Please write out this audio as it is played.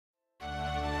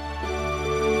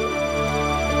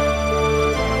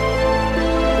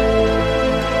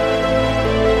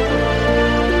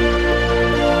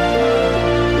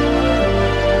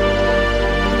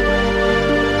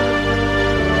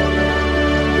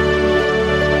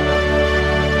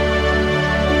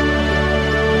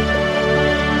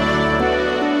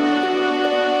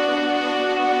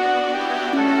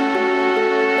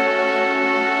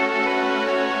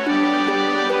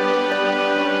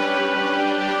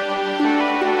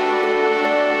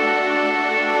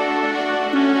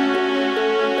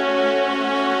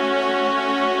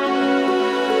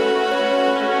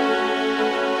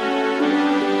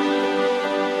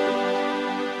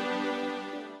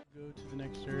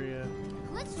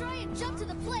try and jump to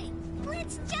the plate.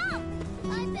 Let's jump!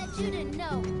 I bet you didn't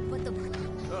know, but the...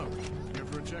 Oh, here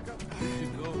for a checkup?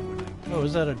 Oh,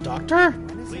 is that a doctor?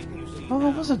 Oh,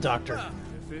 it was a doctor.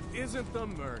 If it isn't the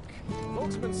Merc.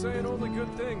 Folks been saying only good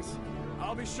things.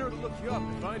 I'll be sure to look you up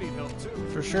if I need help too.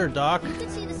 For sure, Doc. You can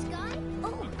see the sky?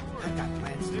 Oh, I've got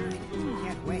plans tonight.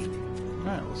 Can't wait.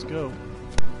 Alright, let's go.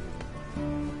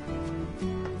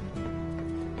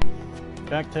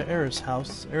 Back to Aerith's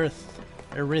house. Aerith.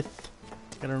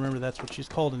 Gotta remember that's what she's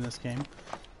called in this game.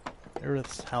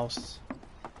 Aerith's house.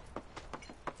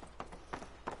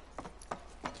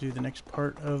 To do the next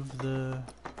part of the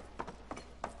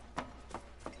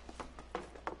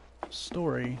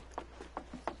story.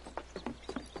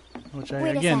 Which I,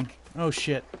 Wait a again... sec. Oh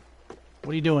shit.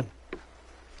 What are you doing?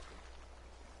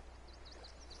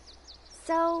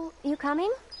 So, you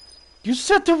coming? You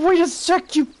said to wait a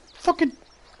sec, you fucking...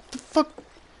 The fuck?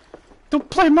 Don't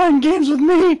play mind games with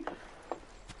me!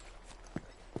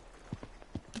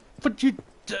 But you...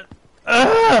 Where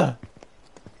are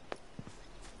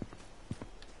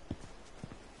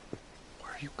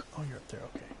you... Oh, you're up there,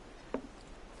 okay.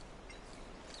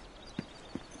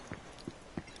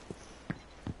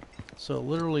 So it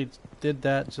literally did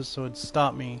that just so it'd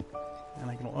stop me. And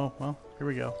I can... Oh, well, here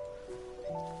we go.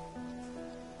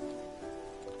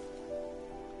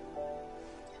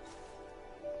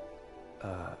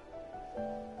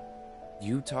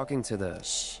 You talking to the...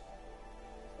 Shh.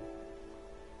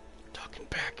 Talking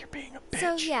back, you're being a bitch.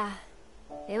 So, yeah.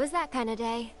 It was that kind of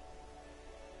day.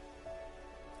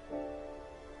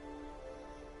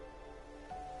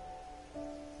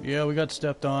 Yeah, we got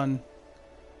stepped on.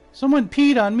 Someone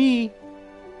peed on me.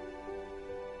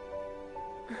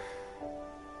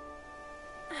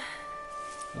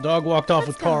 The dog walked off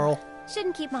with Let's go. Carl.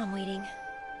 Shouldn't keep Mom waiting.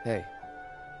 Hey.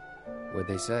 What'd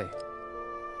they say?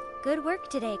 Good work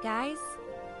today, guys.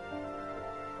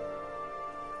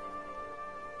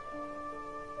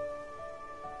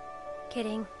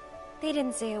 Kidding. They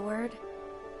didn't say a word.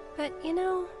 But, you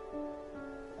know...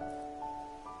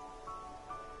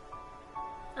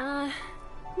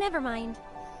 never mind.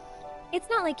 It's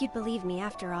not like you'd believe me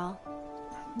after all.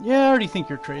 Yeah, I already think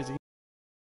you're crazy.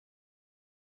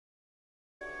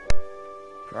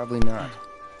 Probably not.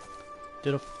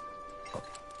 Did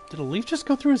a leaf just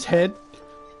go through his head?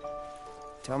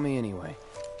 Tell me anyway.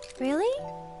 Really?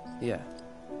 Yeah.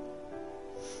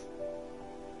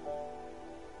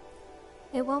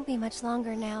 It won't be much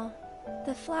longer now.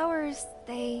 The flowers,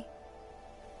 they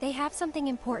have something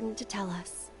important to tell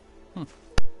us.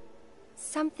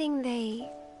 Something they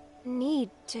need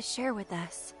to share with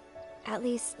us. At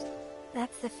least,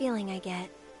 that's the feeling I get.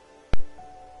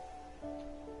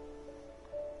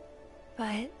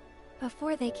 But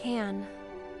before they can,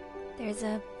 there's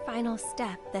a final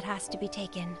step that has to be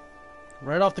taken.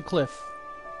 Right off the cliff.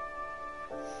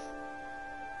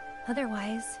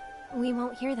 Otherwise, we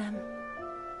won't hear them.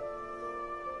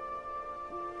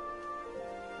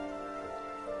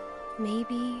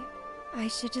 Maybe I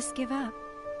should just give up.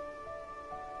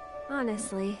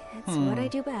 Honestly, it's what I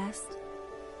do best.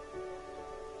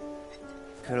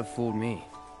 Could have fooled me.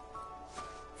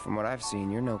 From what I've seen,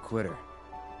 you're no quitter.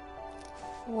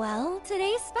 Well,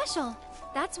 today's special.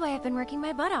 That's why I've been working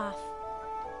my butt off.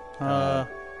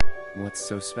 What's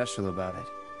so special about it?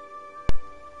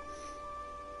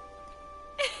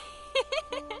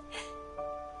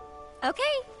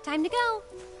 Okay, time to go.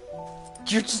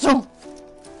 You're so...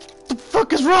 The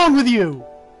fuck is wrong with you?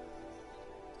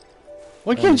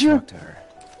 Why can't you... Talk to her.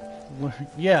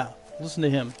 Yeah, listen to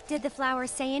him. Did the flowers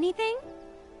say anything?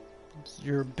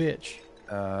 You're a bitch.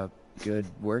 Good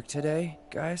work today,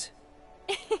 guys?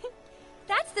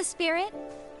 That's the spirit.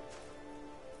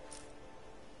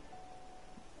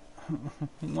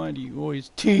 Why do you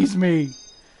always tease me?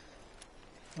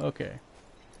 Okay.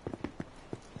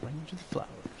 Language of the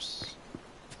flowers.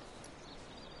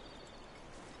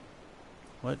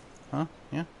 What? Huh?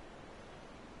 Yeah?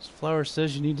 This flower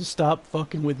says you need to stop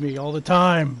fucking with me all the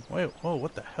time. Wait, whoa,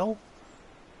 what the hell?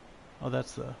 Oh,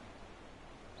 that's the...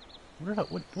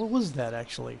 What was that,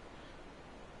 actually?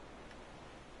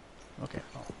 Okay,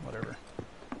 oh, whatever.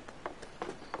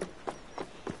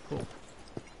 Cool.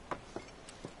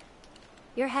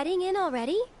 You're heading in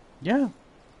already? Yeah,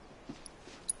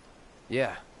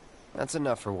 Yeah. That's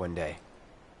enough for one day.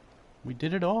 we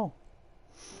did it all.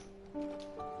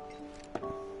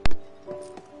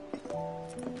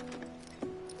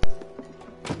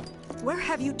 Where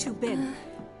have you two been?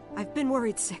 I've been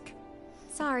worried sick.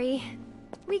 Sorry.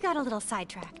 We got a little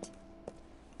sidetracked.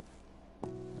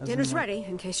 As Dinner's in, like, ready,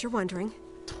 in case you're wondering.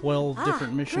 12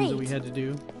 different missions that we great. had to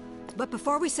do. But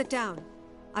before we sit down,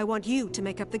 I want you to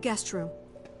make up the guest room.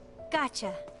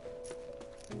 Gotcha.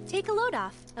 Take a load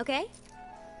off, okay?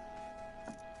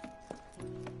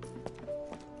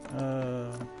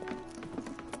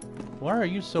 Why are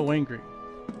you so angry?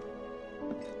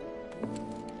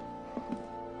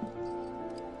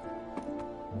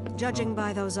 Judging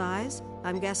by those eyes,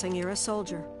 I'm guessing you're a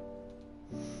soldier.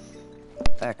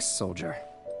 Ex-soldier.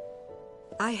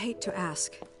 I hate to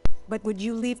ask, but would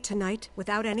you leave tonight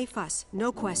without any fuss,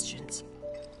 no questions?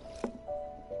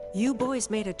 You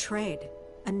boys made a trade,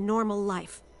 a normal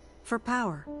life, for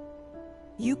power.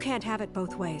 You can't have it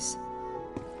both ways.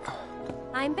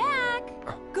 I'm back!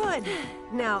 Good.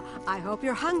 Now, I hope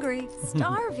you're hungry.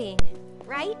 Starving,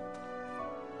 right?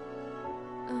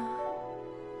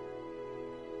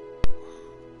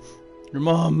 Your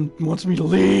mom wants me to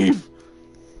leave.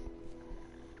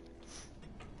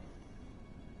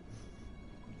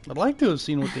 I'd like to have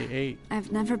seen what they ate.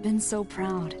 I've never been so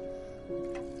proud.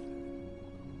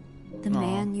 The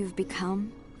man you've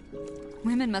become.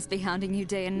 Women must be hounding you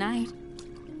day and night.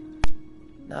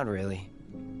 Not really.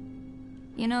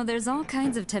 You know, there's all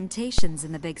kinds of temptations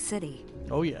in the big city.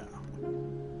 Oh yeah.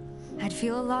 I'd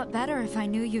feel a lot better if I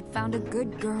knew you'd found a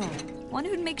good girl. One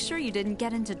who'd make sure you didn't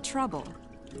get into trouble.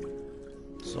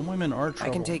 Some women are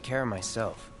trouble. I can take care of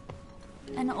myself.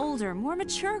 An older, more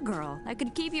mature girl that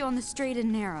could keep you on the straight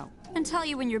and narrow and tell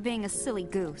you when you're being a silly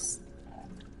goose.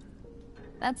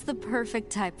 That's the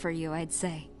perfect type for you, I'd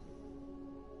say.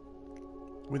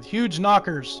 With huge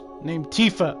knockers named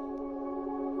Tifa.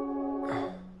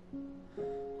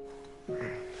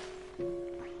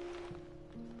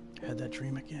 Had that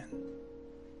dream again.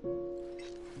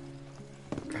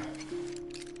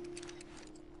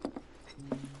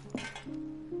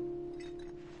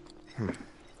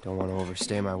 Don't want to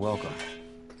overstay my welcome.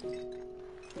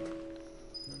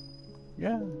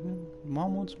 Yeah, her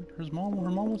mom wants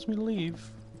me to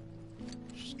leave.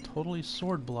 She's totally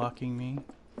sword blocking me.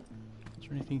 Is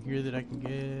there anything here that I can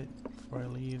get before I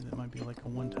leave that might be like a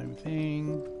one-time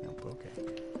thing? Nope,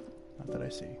 okay. Not that I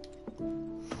see.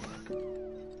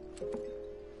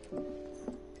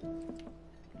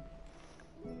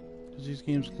 Does these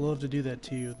games love to do that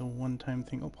to you? The one-time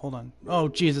thing. Oh, hold on. Oh,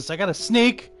 Jesus, I gotta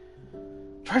sneak!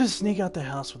 Try to sneak out the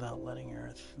house without letting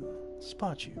Earth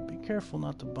spot you. Be careful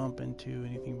not to bump into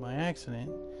anything by accident.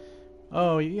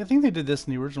 Oh, I think they did this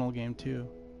in the original game too.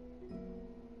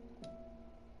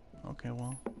 Okay,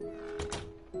 well.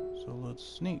 So let's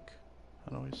sneak.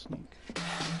 How do I sneak?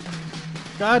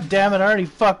 God damn it, I already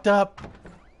fucked up!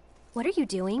 What are you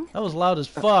doing? That was loud as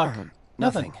fuck.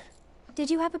 Nothing. Did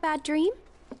you have a bad dream?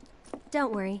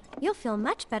 Don't worry, you'll feel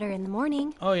much better in the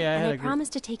morning. Oh yeah, and I promise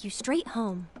to take you straight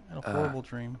home. I had a horrible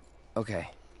dream. Okay.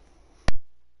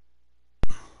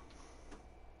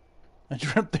 I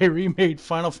dreamt they remade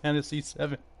Final Fantasy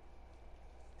 7.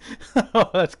 Oh,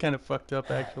 that's kind of fucked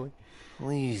up, actually.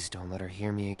 Please don't let her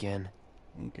hear me again.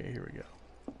 Okay, here we go.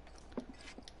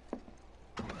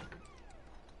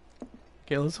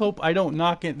 Okay, let's hope I don't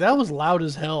knock it. That was loud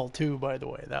as hell, too, by the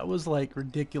way. That was, like,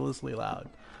 ridiculously loud.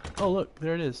 Oh, look,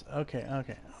 there it is. Okay,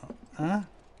 okay. Huh?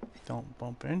 Don't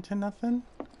bump into nothing.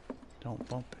 Don't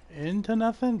bump into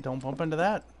nothing. Don't bump into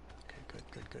that.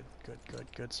 Okay,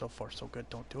 good. So far, so good.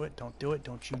 Don't do it. Don't do it.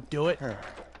 Don't you do it.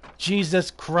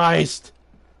 Jesus Christ.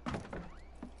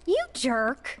 You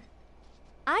jerk.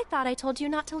 I thought I told you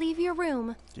not to leave your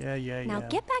room. Yeah. Now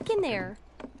get back in there.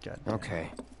 God damn.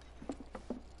 Okay.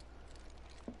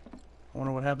 I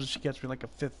wonder what happens if she gets me like a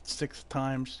 5th, 6th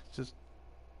time. She's just...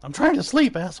 I'm trying to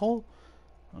sleep, asshole.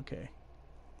 Okay.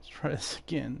 Let's try this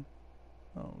again.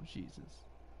 Oh, Jesus.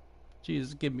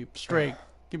 Jesus, give me strength.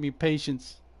 Give me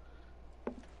patience.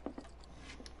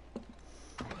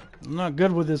 I'm not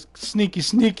good with this sneaky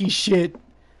shit.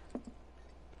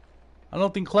 I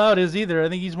don't think Cloud is either. I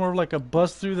think he's more of like a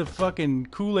bust through the fucking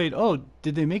Kool-Aid. Oh,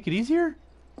 did they make it easier?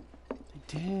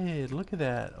 They did. Look at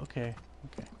that. Okay.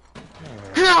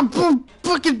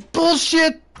 Fucking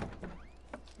bullshit!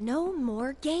 No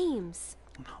more games.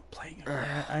 I'm not playing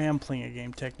I am playing a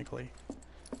game, technically.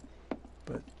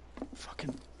 But,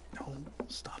 fucking, no.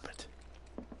 Stop it.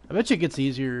 I bet you it gets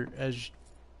easier as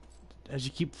you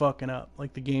keep fucking up.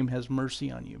 Like the game has mercy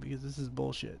on you, because this is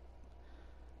bullshit.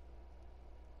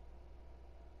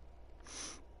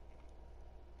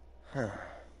 Huh.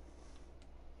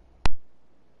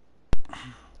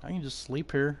 I can just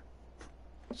sleep here.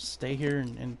 Just stay here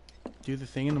and do the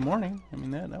thing in the morning. I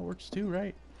mean, that works too,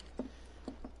 right?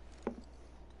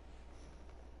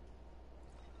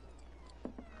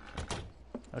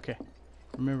 Okay.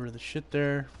 Remember, the shit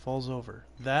there falls over.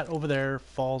 That over there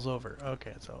falls over.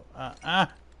 Okay, so,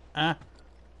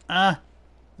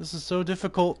 this is so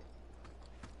difficult.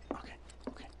 Okay,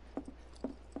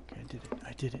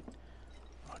 I did it.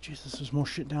 Oh, Jesus, there's more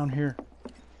shit down here.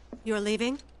 You're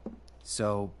leaving?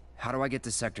 So, how do I get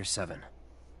to Sector 7?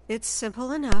 It's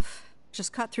simple enough.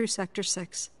 Just cut through Sector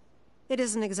 6. It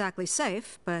isn't exactly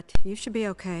safe, but you should be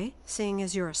okay, seeing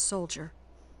as you're a soldier.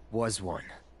 Was one.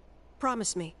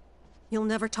 Promise me, you'll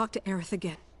never talk to Aerith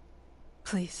again.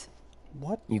 Please.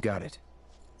 What? You got it.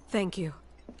 Thank you.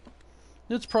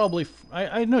 It's probably...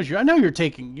 I know you're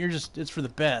taking... You're just... It's for the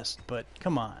best, but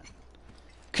come on.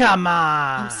 Come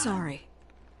on! I'm sorry.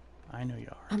 I know you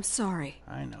are. I'm sorry.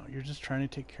 I know. You're just trying to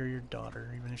take care of your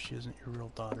daughter, even if she isn't your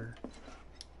real daughter.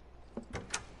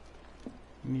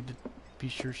 You need to be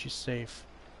sure she's safe.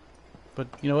 But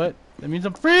you know what? That means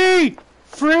I'm free!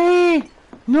 Free!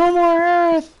 No more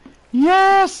Aerith!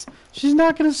 Yes! She's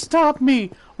not gonna stop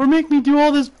me or make me do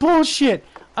all this bullshit!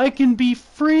 I can be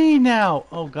free now!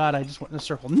 Oh god, I just went in a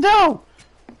circle. No!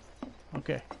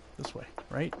 Okay, this way,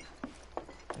 right?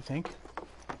 I think.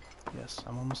 Yes,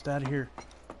 I'm almost out of here.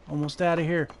 Almost out of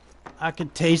here. I can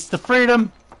taste the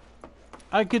freedom!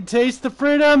 I can taste the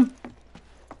freedom!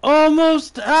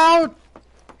 Almost out!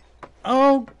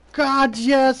 Oh god,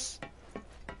 yes!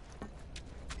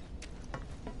 I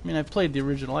mean, I've played the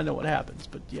original, I know what happens,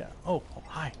 but yeah. Oh,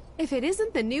 hi. If it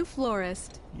isn't the new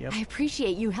florist. Yep. I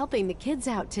appreciate you helping the kids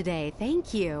out today.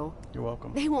 Thank you. You're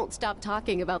welcome. They won't stop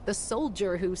talking about the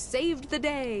soldier who saved the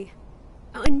day.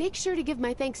 Oh, and make sure to give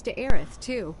my thanks to Aerith,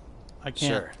 too. I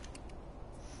can't. Sure.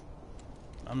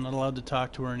 I'm not allowed to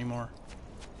talk to her anymore.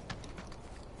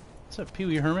 What's up, Pee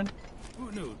Wee Herman?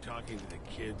 Who knew talking to the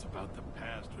kids about the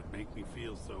past would make me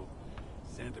feel so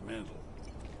sentimental?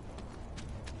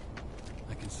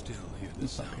 I can still hear the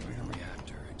sound of the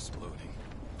reactor exploding.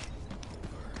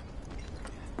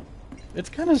 It's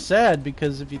kind of sad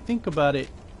because if you think about it,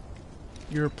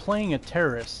 you're playing a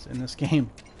terrorist in this game.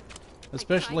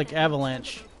 Especially like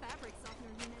Avalanche.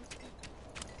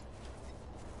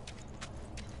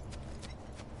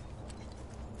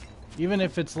 Even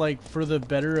if it's like for the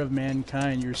better of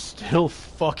mankind, you're still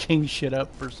fucking shit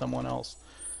up for someone else.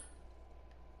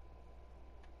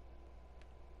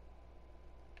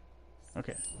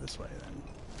 Okay, this way then.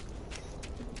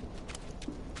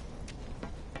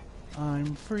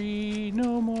 I'm free,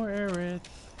 no more Aerith.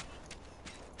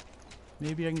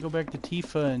 Maybe I can go back to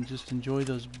Tifa and just enjoy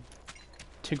those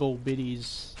tiggle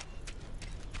bitties.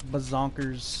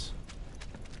 Bazonkers.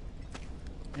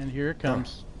 And here it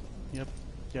comes. Yep,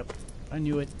 yep. I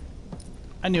knew it.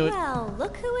 I knew it. Well,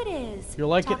 look who it is. You're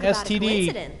like Talk an about a STD.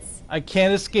 coincidence. I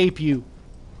can't escape you.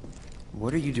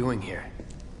 What are you doing here?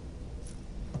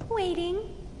 Waiting.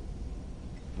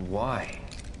 Why?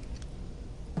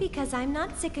 Because I'm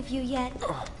not sick of you yet.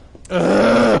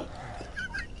 Ugh.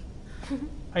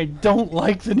 I don't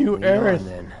like the new Aerith.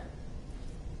 Then.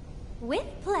 With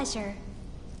pleasure.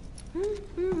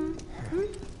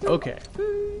 Okay.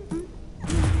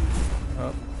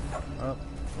 Up. Up.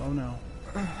 Oh no.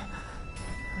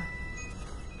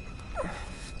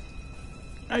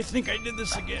 I think I did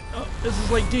this again. Oh, this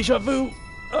is like deja vu.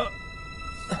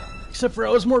 Except for I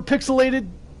was more pixelated.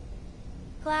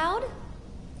 Cloud?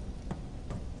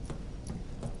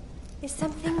 Is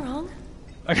something wrong?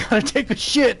 I gotta take a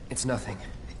shit. It's nothing.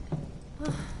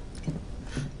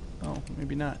 Oh,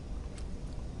 maybe not.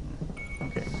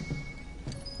 Okay.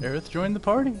 Aerith joined the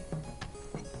party.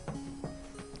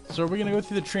 So are we gonna go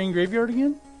through the train graveyard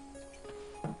again?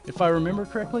 If I remember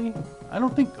correctly? I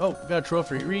don't think... Oh, got a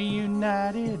trophy.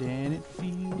 Reunited and it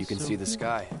feels You can so see the good.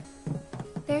 sky.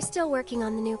 They're still working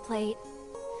on the new plate.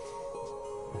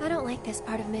 I don't like this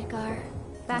part of Midgar.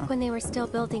 Back when they were still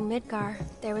building Midgar,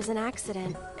 there was an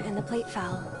accident, and the plate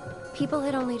fell. People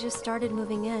had only just started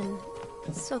moving in,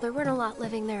 so there weren't a lot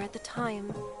living there at the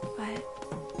time, but...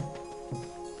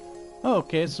 Oh,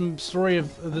 okay. Some story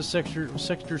of the Sector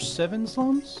 7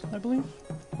 slums, I believe?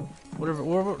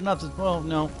 Whatever, not the... Well,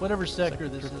 no. Whatever sector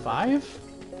this is. 5?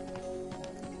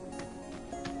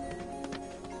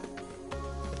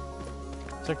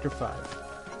 Sector 5.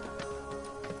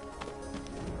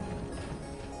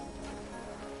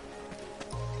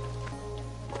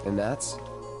 And that's?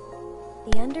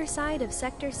 The underside of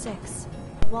Sector 6,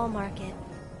 Wall Market,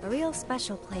 a real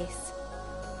special place.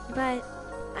 But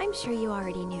I'm sure you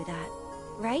already knew that,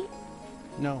 right?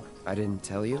 No. I didn't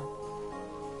tell you?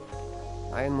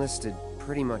 I enlisted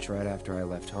pretty much right after I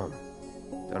left home.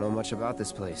 Don't know much about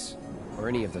this place, or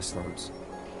any of the slums.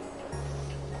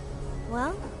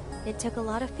 Well, it took a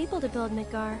lot of people to build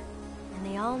Midgar, and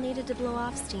they all needed to blow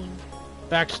off steam.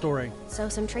 Backstory. So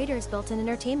some traders built an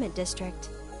entertainment district.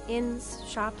 Inns,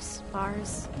 shops,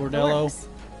 bars, the Bordello. works.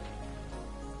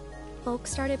 Folks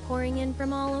started pouring in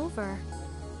from all over.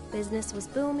 Business was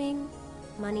booming,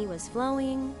 money was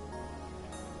flowing.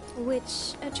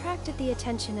 which attracted the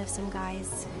attention of some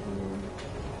guys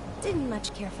who didn't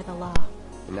much care for the law.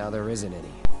 And now there isn't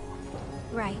any.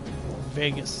 Right.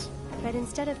 Vegas. But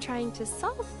instead of trying to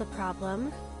solve the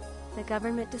problem, the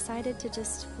government decided to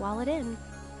just wall it in.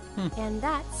 And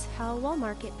that's how Wall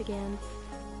Market began.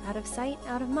 Out of sight,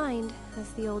 out of mind, as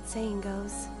the old saying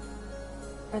goes.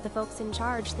 For the folks in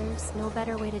charge, there's no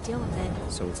better way to deal with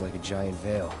it. So it's like a giant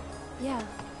veil. Yeah.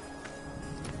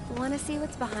 Want to see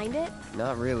what's behind it?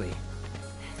 Not really.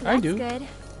 I do. That's good.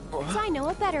 So I know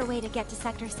a better way to get to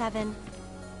Sector 7.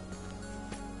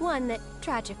 One that,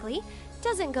 tragically,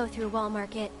 doesn't go through Wall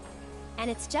Market. And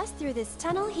it's just through this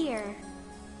tunnel here.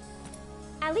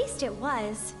 At least it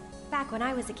was, back when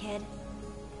I was a kid.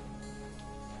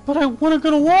 But I want to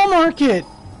go to Wall Market!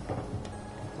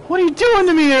 What are you doing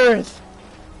to me, Aerith?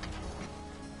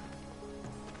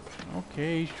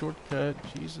 Okay, shortcut,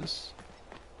 Jesus.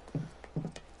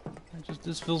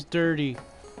 This feels dirty.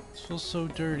 This feels so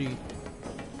dirty.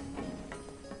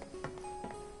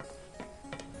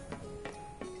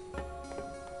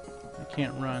 I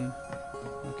can't run.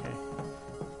 Okay.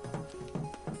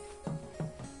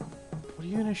 What are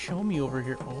you gonna show me over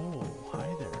here? Oh, hi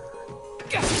there.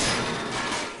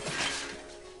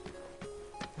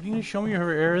 What are you gonna show me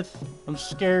over here, Aerith? I'm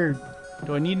scared.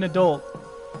 Do I need an adult?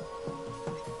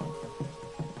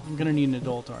 I'm gonna need an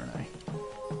adult, aren't I?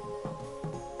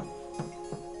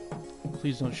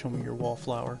 Please don't show me your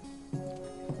wallflower.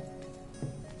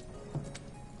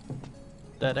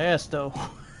 That ass, though.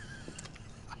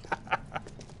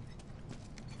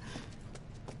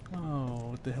 Oh,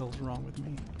 what the hell's wrong with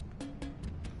me?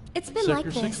 It's been Sector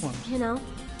like 6 this, one. you know,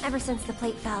 ever since the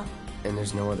plate fell. And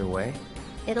there's no other way?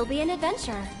 It'll be an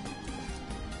adventure.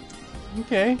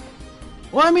 Okay.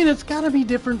 Well, I mean, it's gotta be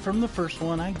different from the first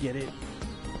one. I get it.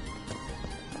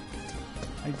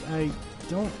 I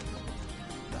don't...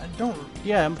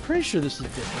 Yeah, I'm pretty sure this is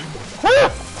different.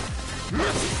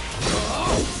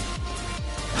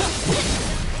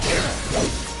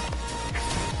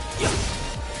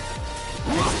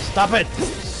 Stop it!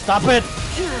 Stop it!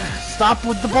 Stop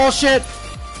with the bullshit!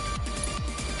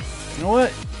 You know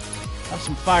what? Have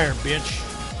some fire, bitch.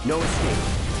 No escape.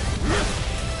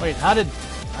 Wait, how did...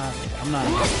 I'm not...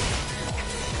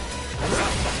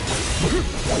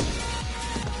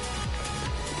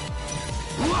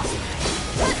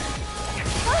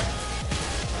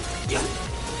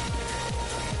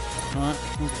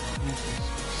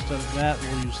 Instead of that,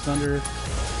 we'll use thunder.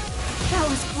 That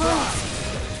was close.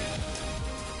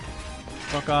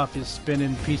 Fuck off, you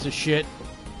spinning piece of shit.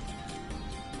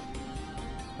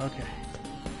 Okay.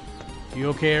 You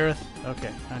okay, Aerith?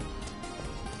 Okay. I'm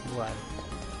glad.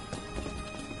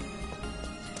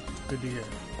 Good to hear.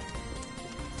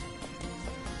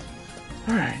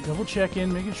 Alright, double check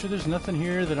in, making sure there's nothing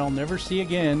here that I'll never see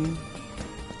again.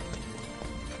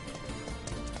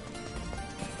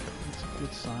 That's a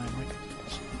good sign.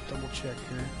 Let's double check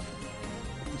here.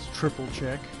 Let's triple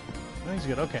check. Everything's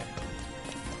good, okay.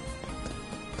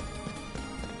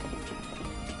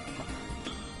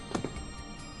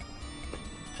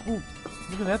 Ooh,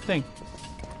 look at that thing.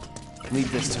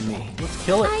 Leave this to me. Let's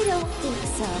kill it. I don't think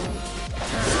so.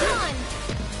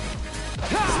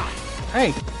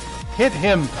 Hey! Hit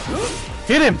him!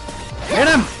 Hit him! Hit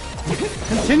him!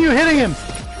 Continue hitting him!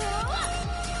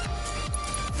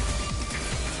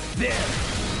 There!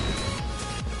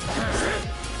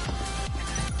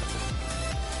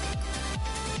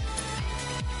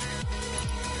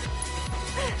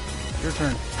 Your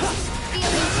turn.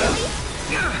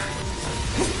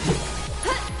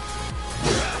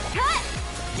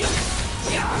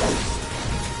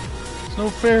 It's no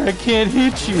fair, I can't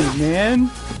hit you, man.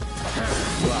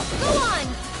 Go on!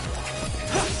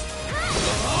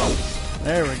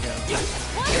 There we go.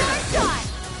 One more shot!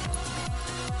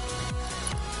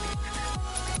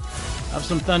 Have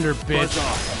some thunder, bitch.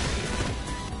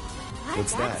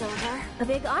 What's That's that? over. A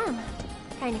big arm.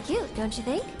 Kinda cute, don't you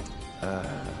think?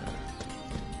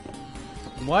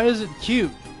 Why is it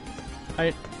cute?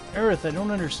 Aerith, I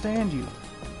don't understand you.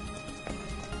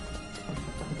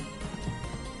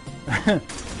 I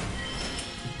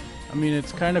mean,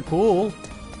 it's kind of cool.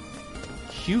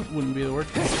 Cute wouldn't be the word.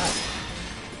 Would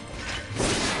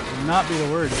not be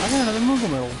the word. I got another Moogle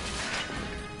Medal.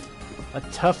 A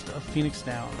tuft of Phoenix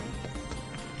down.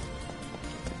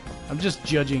 I'm just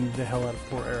judging the hell out of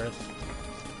poor Aerith.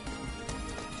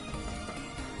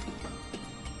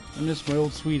 I miss my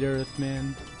old sweet Aerith,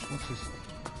 man. Let's just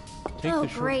take Oh, the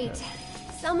great.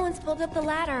 shortcut. Someone's pulled up the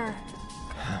ladder.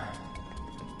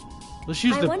 Let's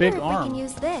use I the wonder big if arm. we can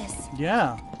use this.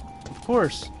 Yeah, of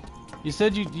course. You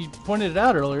said you pointed it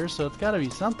out earlier, so it's got to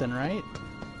be something, right?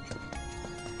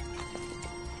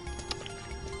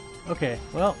 Okay,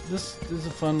 well, this is a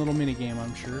fun little mini game,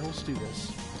 I'm sure. Let's do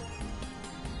this.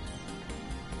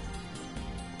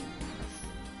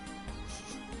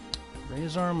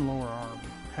 Raise arm, lower arm.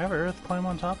 Have Aerith climb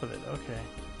on top of it. Okay.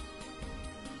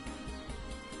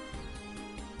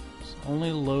 So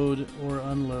only load or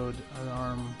unload an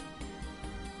arm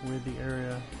with the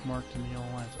area marked in the yellow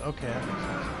lines. Okay, that makes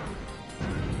sense.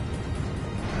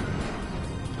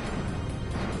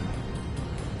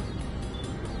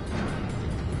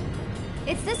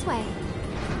 It's this way.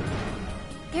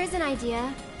 Here's an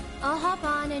idea. I'll hop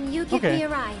on and you give me a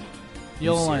ride.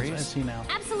 Yellow lines, I see now.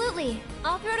 Absolutely.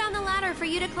 I'll throw down the ladder for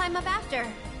you to climb up after.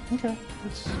 Okay.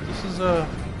 This is a...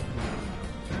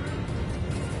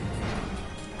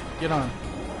 Get on.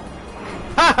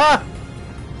 Haha!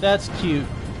 That's cute.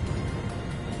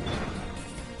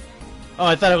 Oh,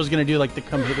 I thought I was gonna do like the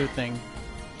come hither thing.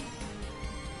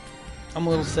 I'm a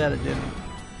little sad it didn't.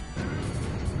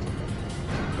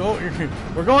 Go!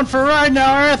 We're going for a ride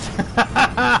now, Earth.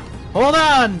 Hold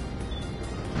on.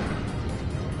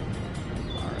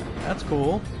 All right, that's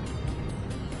cool.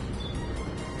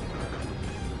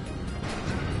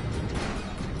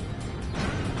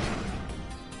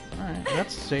 All right,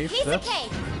 that's safe. Piece of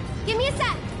cake. Give me a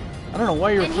sec. I don't know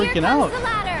why you're freaking out. The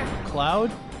ladder.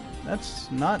 Cloud? That's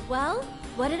not... Well,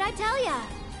 what did I tell ya?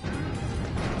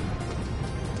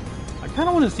 I kind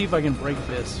of want to see if I can break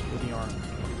this with the arm.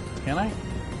 Can I?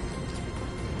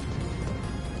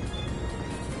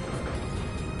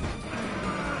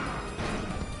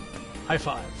 High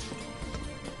five.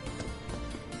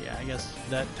 Yeah, I guess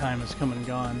that time has come and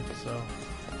gone, so...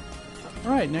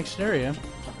 Alright, next area.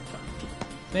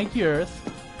 Thank you, Earth.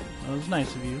 That was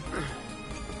nice of you.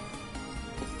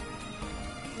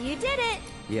 You did it!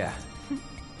 Yeah.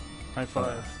 High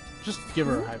five. Just give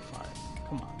her a high five.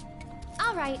 Come on.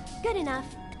 Alright, good enough.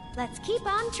 Let's keep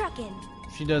on trucking.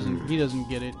 He doesn't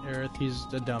get it, Aerith. He's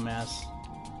a dumbass.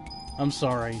 I'm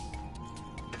sorry.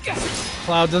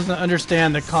 Cloud doesn't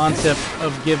understand the concept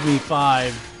of give me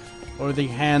 5 or the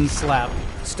hand slap.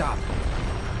 Stop.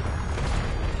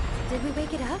 Did we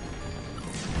wake it up?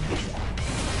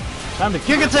 Time to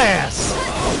kick its ass!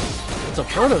 It's a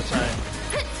prototype.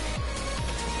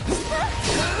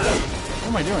 What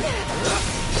am I doing?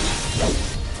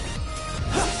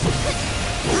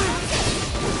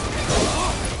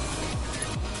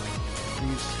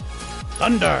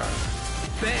 Thunder!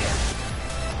 Bam!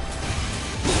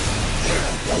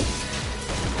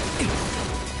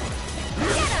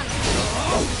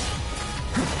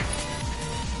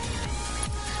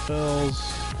 Spells.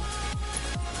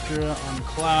 On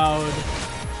Cloud.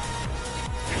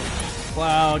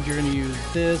 Cloud, you're gonna use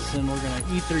this, and we're gonna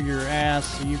ether your ass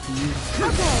so you can use.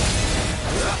 Okay.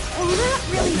 Well, that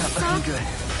really sucks. Good.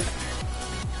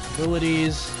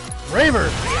 Abilities. Raver!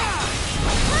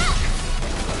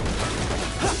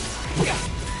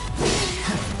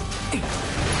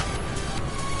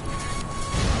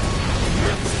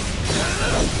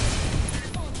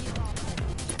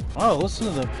 Oh, listen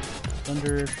to the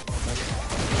thunder.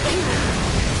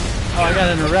 Oh, I got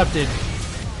interrupted.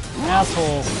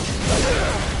 Asshole.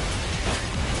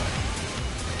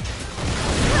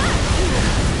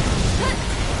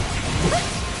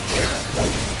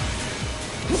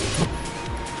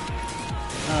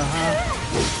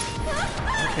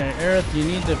 Okay, Aerith, you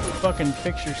need to fucking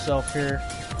fix yourself here.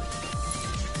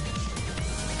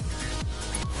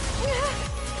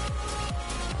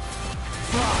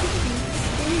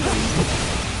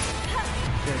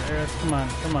 Okay, Aerith, come on,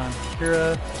 come on.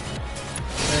 Kira.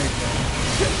 There you go.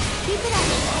 Keep it up.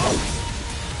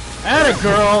 Atta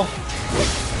girl!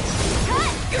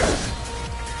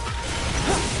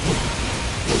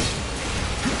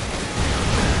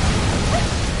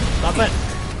 Stop it!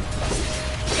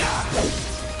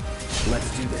 Let's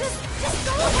do this. Just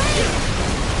go away!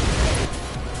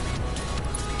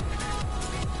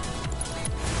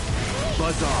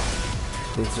 Buzz off.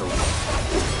 It's over.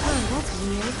 Oh, that's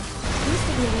weird. Used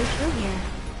to be a way through here.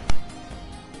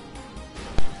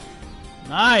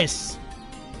 Nice!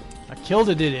 I killed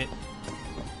it, did it?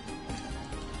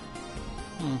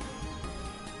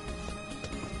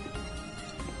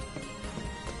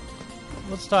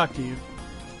 Let's talk to you.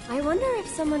 I wonder if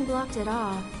someone blocked it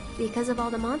off because of all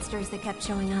the monsters that kept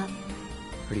showing up.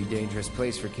 Pretty dangerous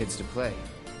place for kids to play.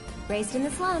 Raised in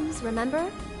the slums,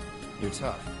 remember? You're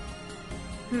tough.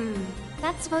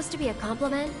 That's supposed to be a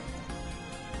compliment?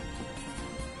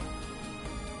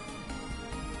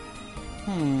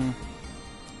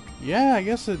 Yeah, I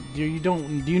guess do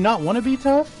you not want to be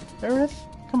tough, Aerith?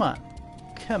 Come on.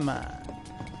 Come on.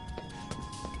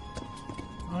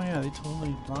 Oh yeah, they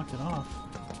totally blocked it off.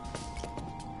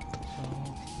 So,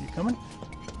 you coming?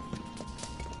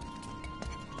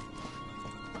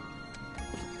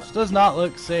 This does not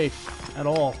look safe at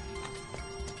all.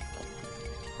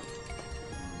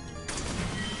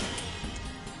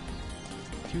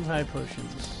 Two high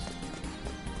potions.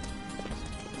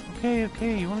 Okay,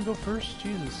 okay, you wanna go first?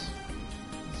 Jesus.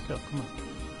 Let's go, come on.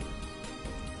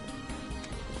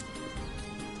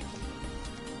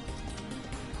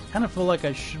 Kind of feel like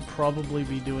I should probably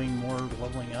be doing more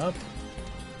leveling up.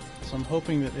 So I'm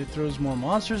hoping that it throws more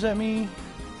monsters at me.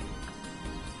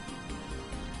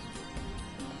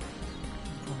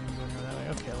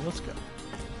 Okay, let's go.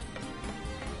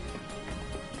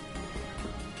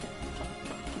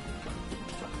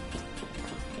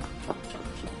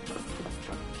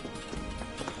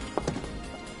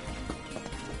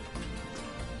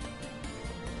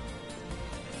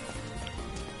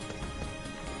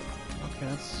 Okay,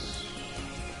 that's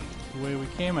the way we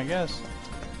came, I guess.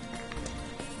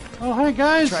 Oh, hi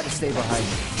guys! Try to stay behind me.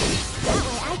 That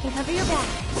way I can cover your back.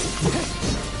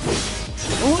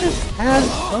 Always has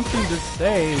something to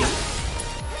say.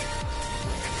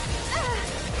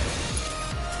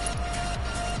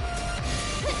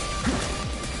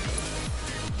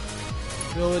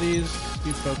 Abilities,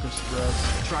 speed focus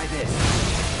thrust. Try this.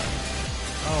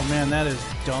 Oh man, that is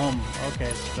dumb.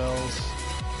 Okay, spells.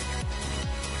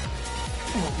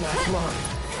 Won't last long.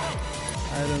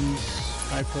 Items,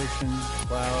 high potion,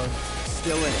 cloud.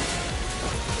 Still in it.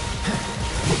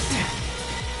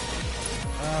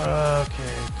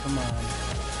 Okay, come on.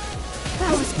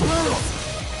 That was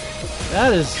close.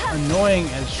 That is annoying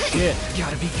as shit.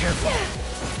 Gotta be careful.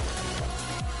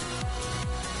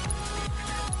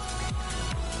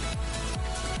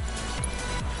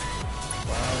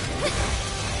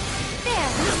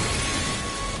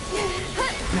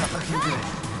 Not looking good.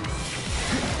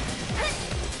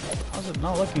 How's it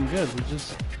not looking good? We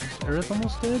just... Is Earth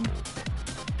almost dead?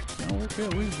 No, we're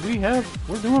good.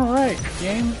 We're doing alright,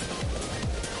 game.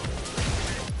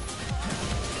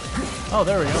 Oh,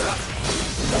 there we go.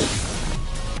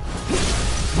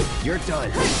 You're done.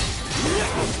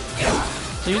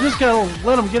 So you just gotta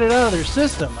let them get it out of their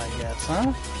system, I guess,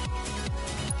 huh?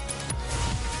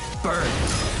 Burn.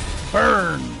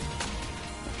 Burn!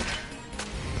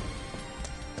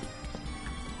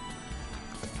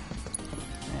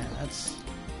 Man, that's...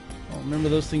 I don't remember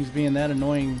those things being that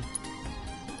annoying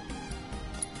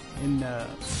in the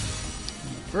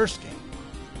first game.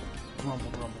 Rumble,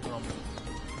 rumble, rumble.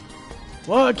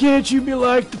 Why can't you be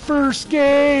like the first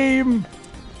game?